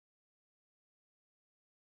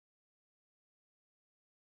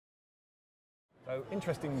So,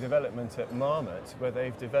 interesting development at Marmot, where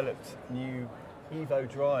they've developed new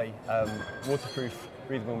Evo Dry waterproof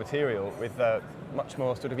breathable material with a much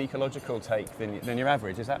more sort of ecological take than your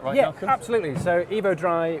average. Is that right, Malcolm? Yeah, absolutely. So Evo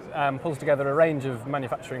Dry pulls together a range of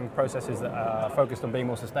manufacturing processes that are focused on being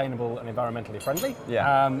more sustainable and environmentally friendly,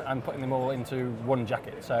 and putting them all into one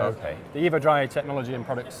jacket. So the Evo Dry technology and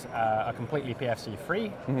products are completely PFC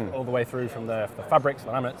free, all the way through from the fabrics,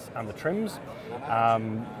 the laminates and the trims.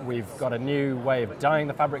 We've got a new way of dyeing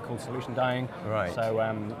the fabric called solution dyeing. Right. So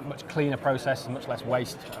much cleaner process, much less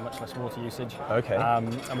waste, and much less water usage. Okay.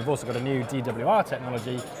 And we've also got a new DWR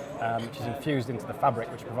technology, which is infused into the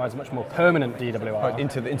fabric, which provides a much more permanent DWR.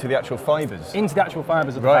 Into the actual fibres? Into the actual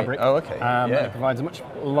fibres of the fabric. Oh, okay. It provides a much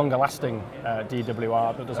longer lasting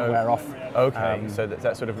DWR that doesn't wear off. Okay, so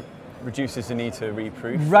that sort of reduces the need to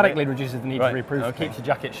reproof? Radically reduces the need to reproof, keeps the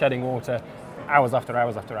jacket shedding water hours after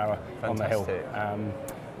hours after hour on the hill.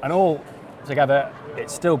 And all together, it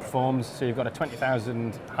still performs, so you've got a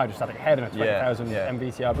 20,000 hydrostatic head and a 20,000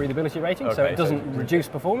 mvtr breathability rating, so it doesn't reduce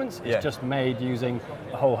performance, it's just made using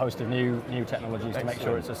a whole host of new technologies to make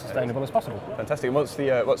sure it's as sustainable as possible. Fantastic. And what's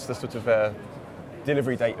the sort of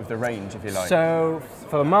delivery date of the range, if you like? So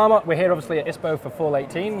for Marmot, we're here obviously at ISPO for fall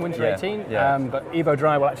 18, winter 18, but Evo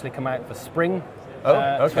Dry will actually come out for spring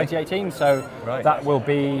 2018, so that will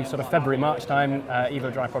be sort of February, March time.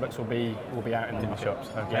 Evo Dry products will be out in the shops.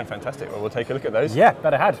 Okay, fantastic. Well, we'll take a look at those. Yeah,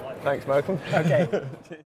 better had. Thanks, Malcolm. Okay.